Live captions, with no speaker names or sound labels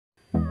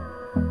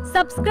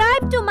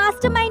Subscribe to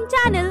Mastermind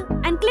channel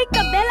and click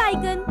the bell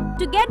icon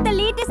to get the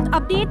latest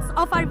updates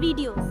of our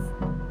videos.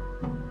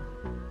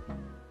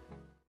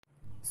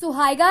 So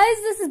hi guys,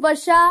 this is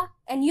Barsha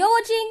and you're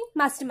watching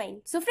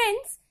Mastermind. So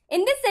friends,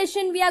 in this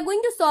session we are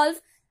going to solve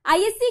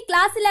ISC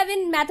Class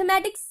 11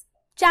 Mathematics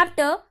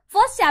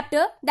first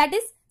chapter, that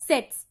is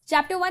sets.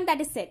 Chapter 1, that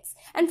is sets.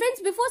 And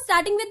friends, before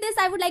starting with this,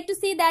 I would like to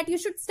say that you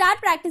should start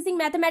practicing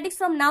mathematics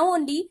from now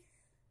only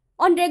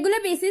on regular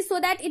basis so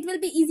that it will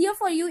be easier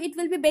for you, it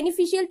will be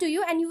beneficial to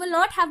you and you will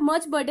not have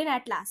much burden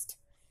at last.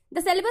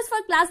 The syllabus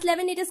for class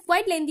 11, it is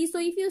quite lengthy, so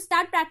if you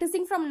start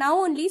practicing from now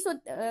only, so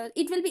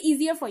it will be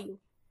easier for you.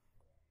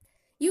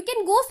 You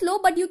can go slow,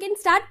 but you can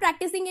start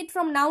practicing it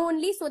from now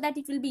only so that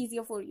it will be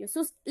easier for you.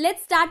 So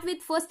let's start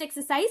with first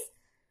exercise.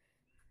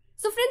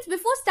 So friends,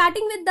 before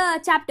starting with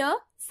the chapter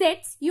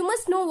sets, you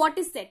must know what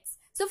is sets.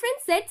 So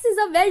friends, sets is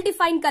a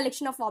well-defined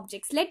collection of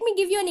objects. Let me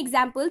give you an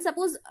example.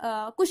 Suppose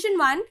question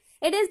 1,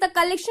 it is the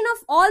collection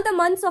of all the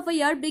months of a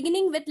year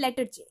beginning with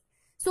letter J.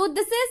 So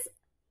this is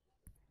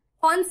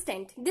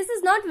constant. This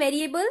is not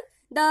variable.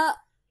 The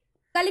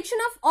collection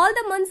of all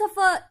the months of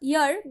a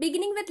year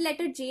beginning with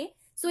letter J.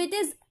 So it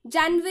is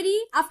January,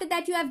 after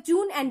that you have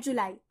June and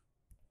July.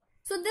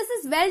 So this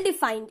is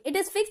well-defined. It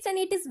is fixed and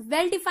it is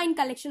well-defined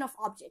collection of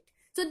objects.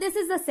 So this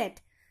is a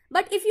set.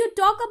 But if you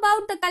talk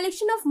about the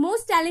collection of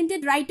most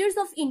talented writers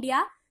of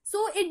India,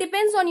 so it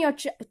depends on your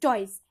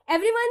choice.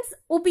 Everyone's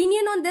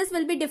opinion on this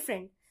will be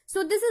different.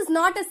 So this is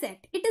not a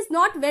set. It is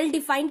not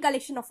well-defined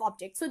collection of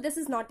objects. So this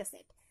is not a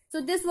set.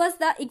 So this was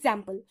the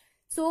example.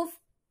 So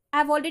I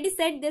have already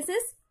said this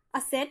is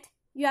a set.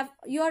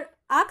 You're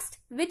asked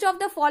which of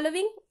the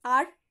following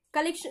are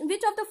collection.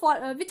 Which of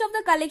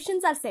the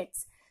collections are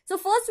sets? So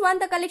first one,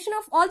 the collection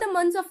of all the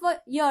months of a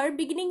year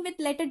beginning with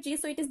letter J.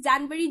 So it is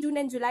January, June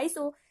and July.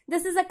 So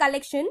this is a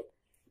collection.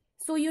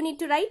 So you need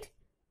to write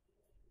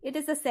it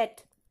is a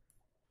set.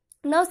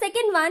 Now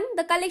second one,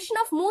 the collection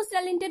of most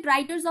talented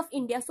writers of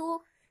India.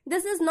 So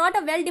this is not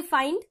a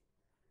well-defined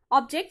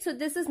object. So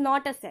this is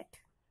not a set.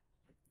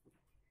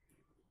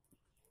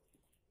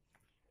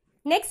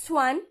 Next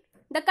one,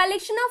 the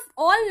collection of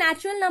all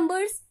natural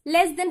numbers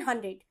less than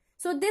 100.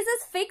 So this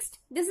is fixed.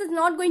 This is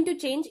not going to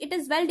change. It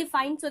is well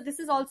defined. So this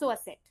is also a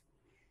set.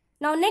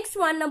 Now next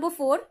one, number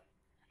 4,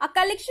 a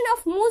collection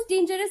of most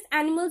dangerous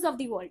animals of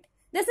the world.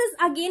 This is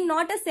again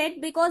not a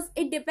set because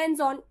it depends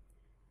on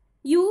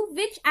you,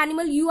 which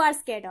animal you are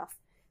scared of.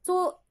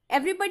 So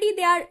everybody,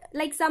 they are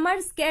like, some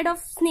are scared of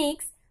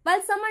snakes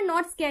while some are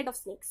not scared of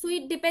snakes. So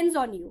it depends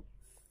on you.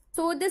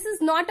 So this is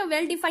not a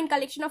well defined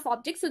collection of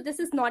objects. So this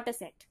is not a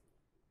set.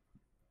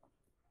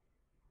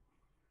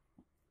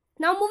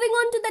 Now moving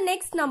on to the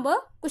next number,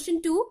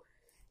 question 2,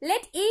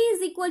 let A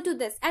is equal to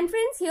this. And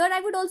friends, here I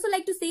would also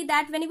like to say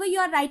that whenever you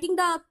are writing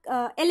the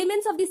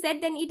elements of the set,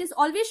 then it is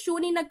always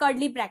shown in a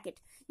curly bracket.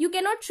 You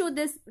cannot show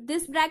this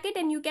bracket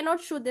and you cannot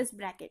show this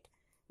bracket.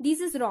 This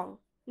is wrong.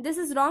 This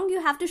is wrong.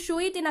 You have to show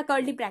it in a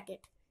curly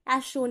bracket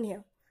as shown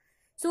here.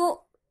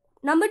 So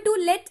number 2,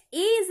 let A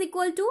is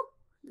equal to,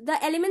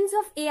 the elements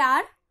of A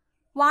are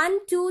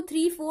 1, 2,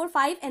 3, 4,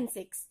 5 and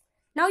 6.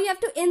 Now you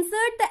have to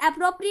insert the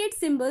appropriate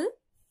symbol.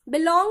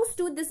 Belongs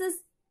to, this is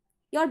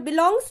your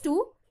belongs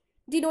to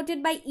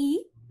denoted by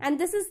E, and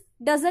this is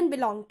doesn't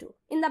belong to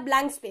in the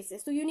blank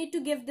spaces. So you need to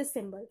give this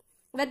symbol,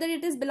 whether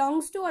it is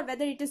belongs to or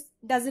whether it is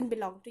doesn't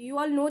belong to. You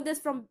all know this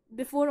from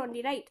before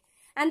only, right?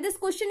 And this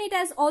question it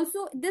is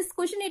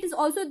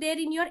also there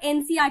in your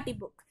NCERT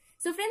book.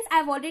 So friends, I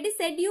have already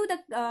said you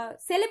the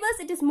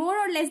syllabus, it is more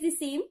or less the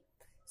same.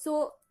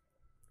 So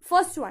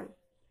first one,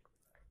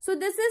 so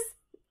this is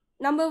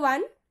number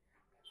 1,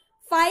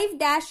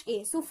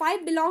 5-A. So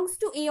 5 belongs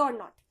to A or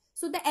not.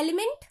 So the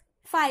element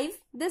 5,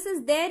 this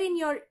is there in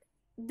your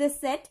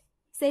this set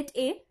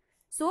A.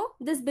 So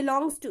this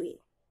belongs to A.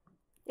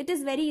 It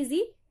is very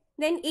easy.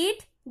 Then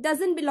 8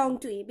 doesn't belong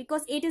to A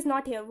because 8 is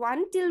not here.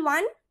 1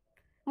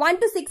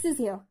 to 6 is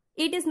here.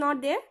 8 is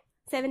not there.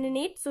 7 and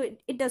 8. So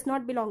it does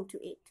not belong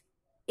to 8.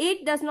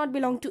 8 does not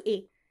belong to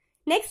A.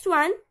 Next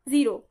one,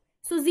 0.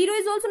 So 0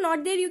 is also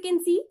not there, you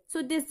can see.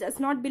 So this does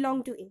not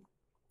belong to A.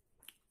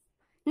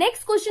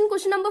 Next question,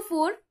 question number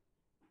 4.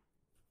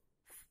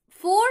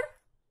 4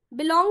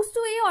 belongs to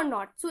A or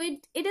not? So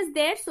it is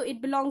there, so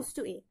it belongs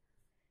to A.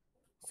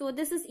 So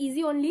this is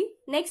easy only.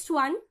 Next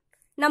one,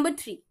 number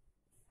 3.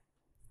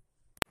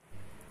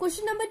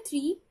 Question number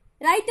 3.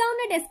 Write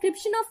down a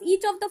description of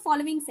each of the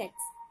following sets.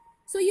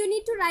 So you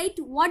need to write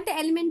what the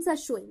elements are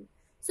showing.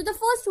 So the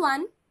first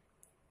one,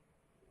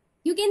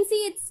 you can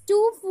see it's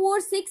 2,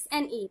 4, 6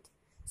 and 8.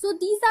 So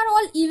these are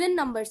all even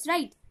numbers,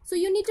 right? So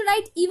you need to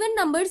write even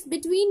numbers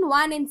between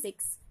 1 and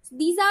 6. So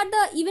these are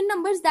the even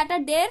numbers that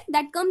are there,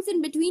 that comes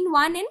in between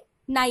 1 and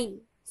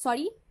 9.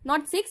 Sorry,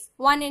 not 6,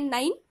 1 and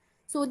 9.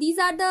 So these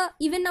are the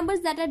even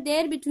numbers that are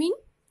there between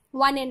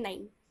 1 and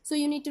 9. So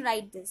you need to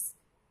write this.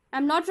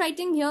 I'm not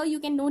writing here, you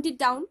can note it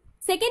down.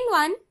 Second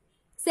one,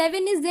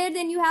 7 is there,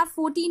 then you have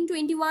 14,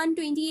 21,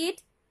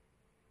 28,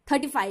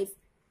 35.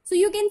 So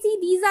you can see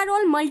these are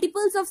all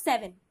multiples of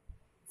 7.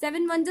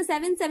 7 1 is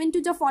 7, 7 2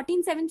 is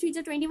 14, 7 3 is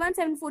 21,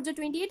 7 4 is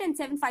 28, and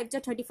 7 5 is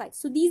 35.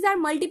 So these are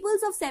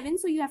multiples of 7.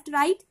 So you have to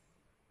write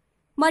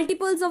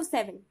multiples of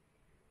 7.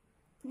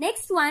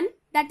 Next one,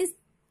 that is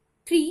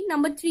 3,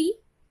 number 3.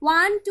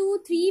 1, 2,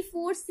 3,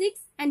 4, 6,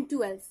 and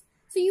 12.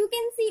 So you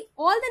can see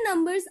all the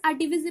numbers are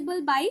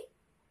divisible by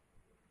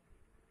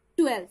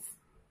 12.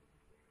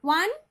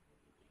 1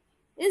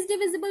 is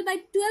divisible by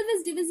 12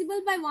 is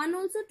divisible by 1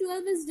 also.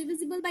 12 is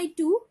divisible by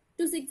 2.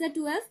 2 6 are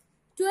 12.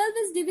 12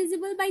 is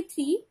divisible by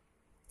 3.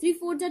 3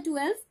 4 are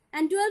 12.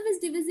 And 12 is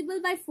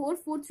divisible by 4.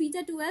 4 3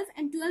 are 12.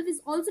 And 12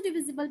 is also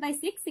divisible by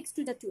 6. 6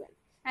 2 are 12.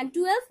 And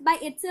 12 by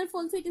itself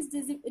also it is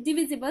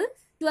divisible.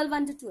 12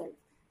 1 to 12.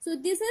 So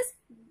this is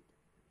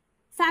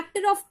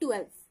factor of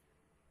 12.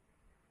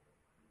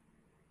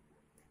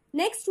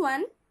 Next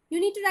one,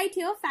 you need to write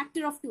here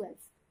factor of 12.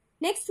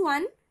 Next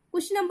one,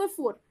 question number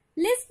 4.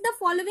 List the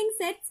following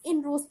sets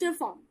in roster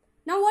form.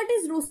 Now what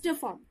is roster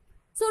form?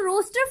 So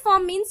roster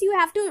form means you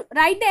have to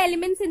write the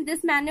elements in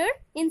this manner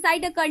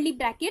inside a curly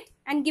bracket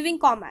and giving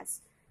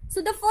commas.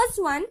 So the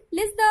first one,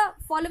 list the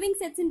following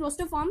sets in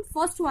roster form.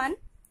 First one,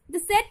 the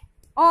set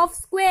of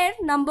square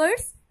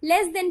numbers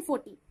less than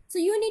 40. So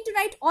you need to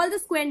write all the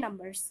square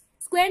numbers.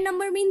 Square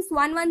number means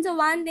 1 1 is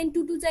 1, then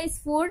 2 2 is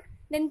 4,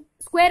 then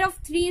square of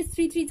 3 is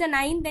 3 3 is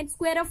 9, then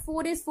square of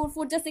 4 is 4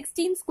 4 is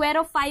 16, square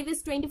of 5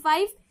 is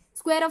 25,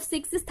 square of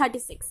 6 is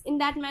 36. In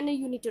that manner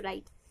you need to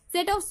write.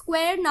 Set of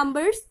square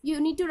numbers, you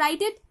need to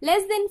write it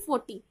less than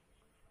 40.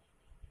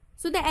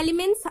 So the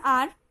elements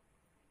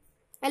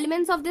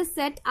of this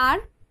set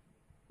are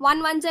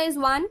 1 1 is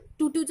 1,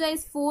 2 2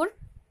 is 4,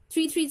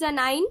 3 3 is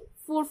 9,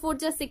 4 4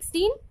 is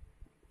 16,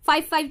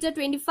 5 5 is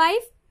 25,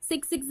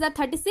 6 6 is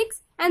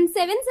 36, and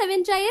 7 7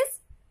 is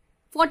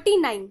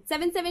 49.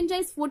 7 7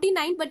 is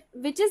 49, but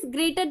which is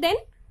greater than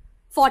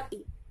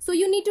 40. So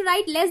you need to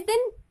write less than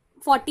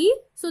 40.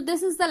 So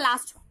this is the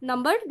last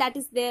number, that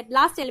is the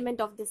last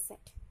element of this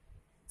set.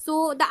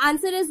 So the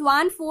answer is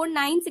 1, 4,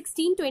 9,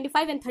 16,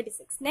 25, and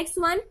 36. Next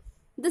one,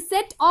 the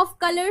set of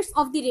colors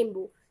of the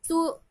rainbow.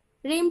 So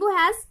rainbow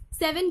has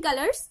 7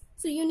 colors.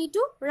 So you need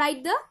to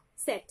write the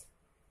set.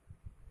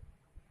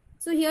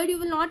 So here you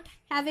will not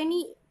have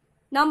any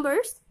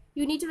numbers.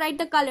 You need to write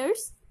the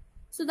colors.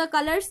 So the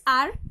colors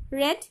are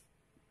red,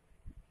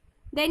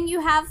 then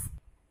you have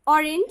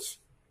orange,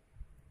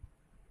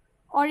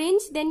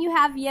 then you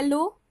have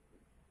yellow,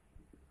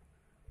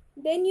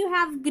 then you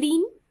have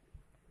green,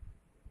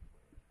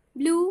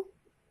 blue,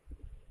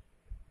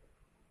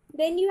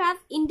 then you have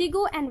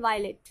indigo and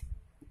violet,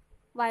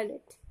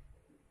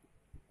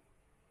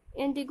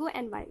 indigo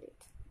and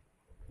violet.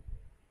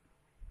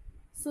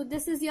 So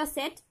this is your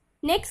set.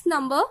 Next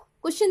number,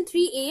 question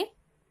 3a.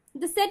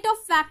 The set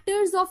of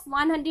factors of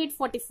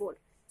 144.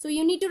 So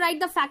you need to write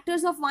the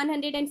factors of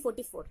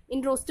 144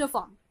 in roster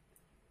form.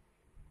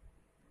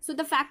 So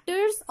the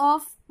factors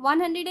of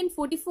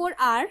 144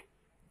 are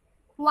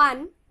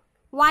 1.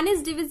 1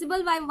 is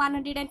divisible by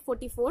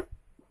 144.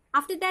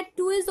 After that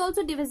 2 is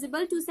also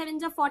divisible. 2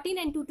 7s are 14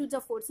 and 2 2s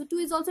are 4. So 2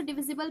 is also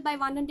divisible by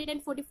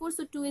 144.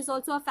 So 2 is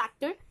also a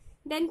factor.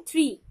 Then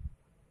 3.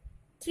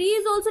 3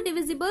 is also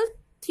divisible.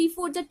 3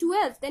 4s are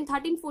 12. Then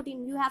 13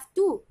 14 you have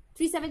 2.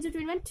 3 7 is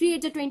 21, 3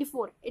 8 is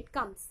 24. It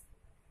comes.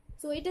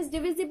 So it is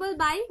divisible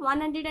by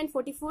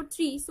 144,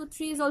 3. So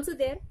 3 is also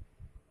there.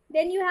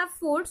 Then you have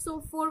 4.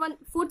 So 4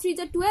 3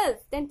 is 12.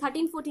 Then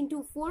 13 14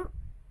 2, 4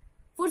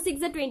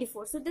 6 is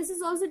 24. So this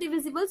is also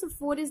divisible. So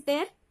 4 is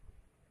there.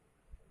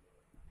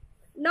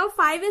 Now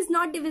 5 is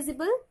not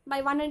divisible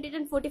by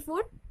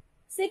 144.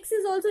 6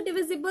 is also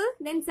divisible.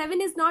 Then 7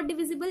 is not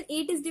divisible.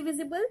 8 is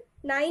divisible.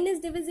 9 is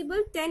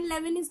divisible. 10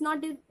 11 is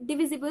not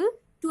divisible.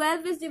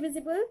 12 is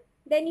divisible.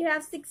 Then you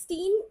have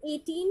 16,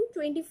 18,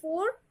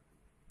 24,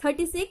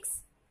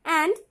 36,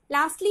 and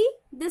lastly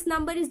this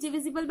number is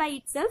divisible by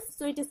itself,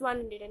 so it is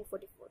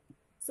 144.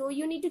 So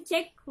you need to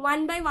check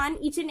one by one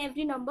each and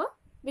every number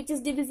which is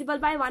divisible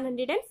by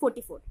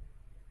 144.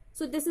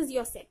 So this is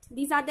your set.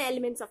 These are the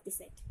elements of the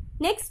set.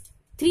 Next,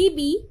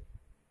 3b,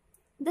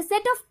 the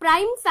set of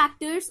prime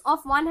factors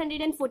of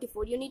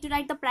 144. You need to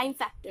write the prime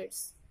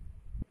factors.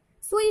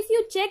 So if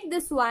you check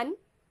this one,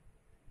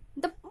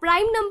 the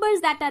prime numbers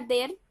that are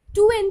there,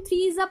 2 and 3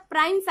 is a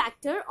prime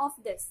factor of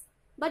this.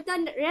 But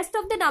the rest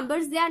of the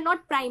numbers, they are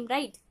not prime,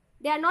 right?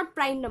 They are not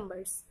prime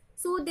numbers.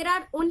 So there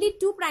are only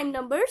 2 prime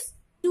numbers,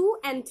 2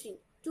 and 3.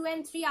 2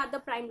 and 3 are the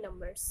prime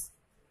numbers.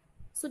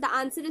 So the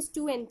answer is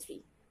 2 and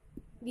 3.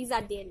 These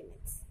are the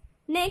elements.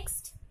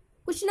 Next,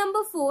 question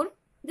number 4.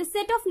 The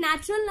set of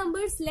natural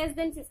numbers less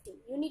than 50.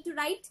 You need to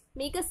write,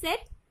 make a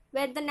set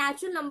where the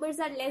natural numbers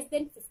are less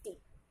than 50.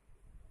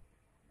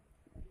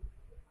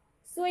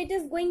 So it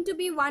is going to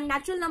be 1.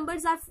 Natural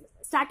numbers are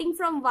starting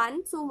from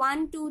 1. So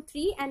 1, 2,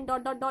 3 and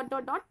dot dot dot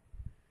dot dot.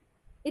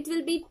 It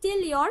will be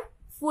till your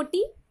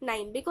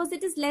 49 because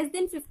it is less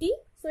than 50.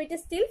 So it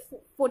is still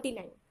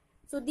 49.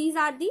 So these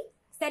are the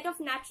set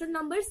of natural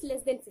numbers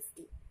less than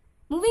 50.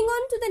 Moving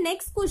on to the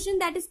next question,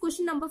 that is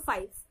question number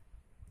 5.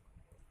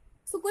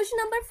 So question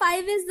number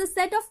 5 is the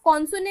set of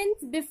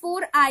consonants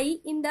before I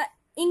in the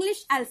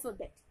English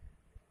alphabet.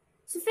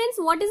 So friends,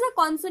 what is a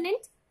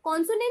consonant?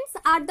 Consonants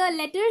are the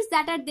letters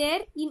that are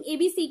there in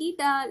ABCD,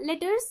 the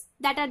letters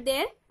that are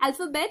there,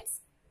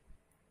 alphabets.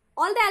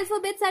 All the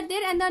alphabets are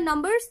there, and the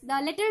numbers,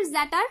 the letters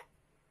that are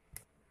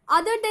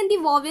other than the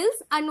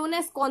vowels are known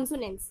as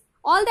consonants.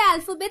 All the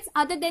alphabets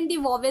other than the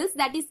vowels,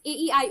 that is A,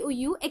 E, I, O,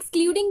 U,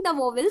 excluding the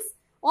vowels,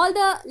 all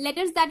the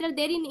letters that are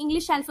there in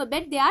English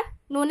alphabet, they are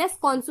known as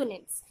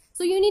consonants.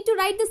 So you need to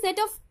write the set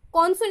of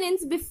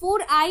consonants before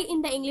I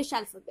in the English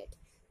alphabet.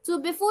 So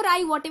before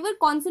I, whatever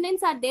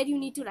consonants are there, you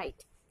need to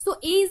write. So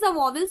A is a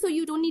vowel, so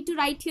you don't need to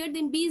write here.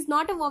 Then B is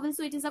not a vowel,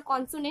 so it is a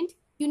consonant.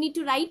 You need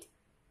to write.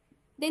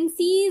 Then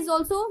C is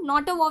also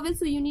not a vowel,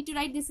 so you need to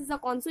write this is a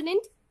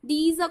consonant.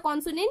 D is a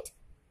consonant.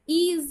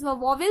 E is a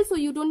vowel, so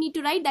you don't need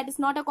to write, that is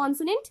not a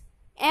consonant.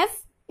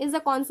 F is a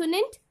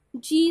consonant.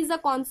 G is a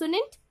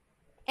consonant.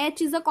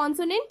 H is a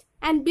consonant.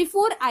 And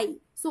before I,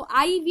 so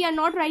I we are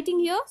not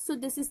writing here, so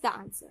this is the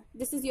answer.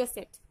 This is your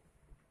set.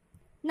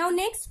 Now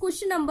next,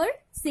 question number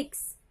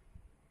 6.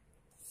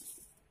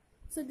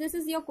 So this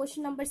is your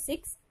question number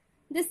 6.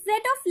 The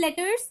set of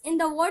letters in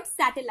the word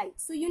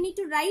satellite. So you need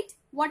to write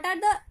what are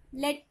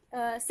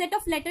the set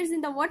of letters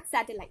in the word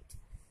satellite.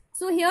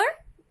 So here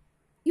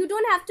you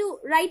don't have to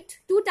write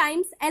 2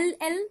 times. L,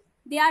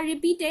 they are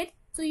repeated.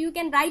 So you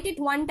can write it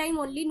 1 time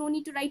only. No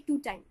need to write 2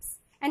 times.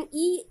 And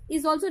E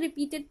is also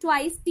repeated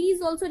twice. T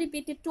is also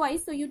repeated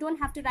twice. So you don't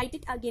have to write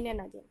it again and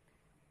again.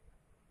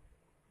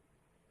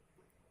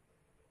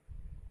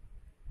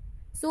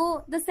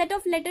 So the set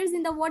of letters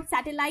in the word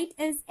satellite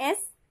is S.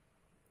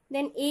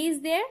 Then A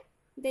is there.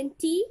 Then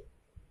T.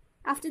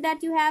 After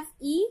that you have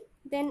E.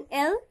 Then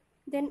L.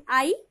 Then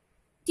I.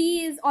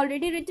 T is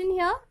already written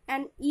here.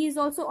 And E is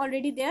also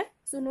already there.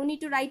 So no need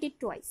to write it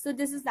twice. So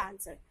this is the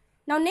answer.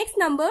 Now next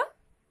number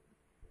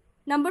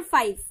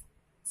 5.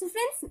 So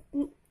friends,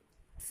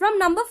 from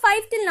number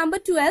 5 till number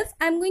 12,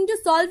 I am going to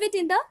solve it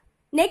in the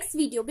next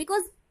video.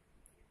 Because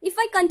if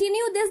I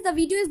continue this, the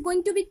video is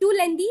going to be too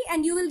lengthy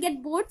and you will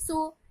get bored.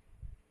 So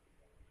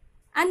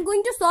I am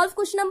going to solve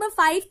question number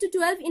 5 to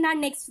 12 in our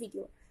next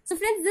video. So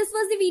friends, this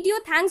was the video.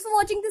 Thanks for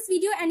watching this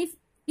video. And if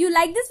you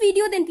like this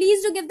video, then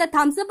please do give the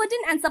thumbs up button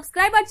and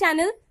subscribe our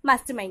channel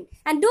Mastermind.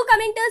 And do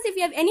comment us if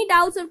you have any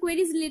doubts or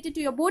queries related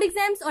to your board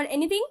exams or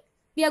anything.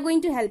 We are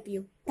going to help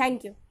you.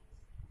 Thank you.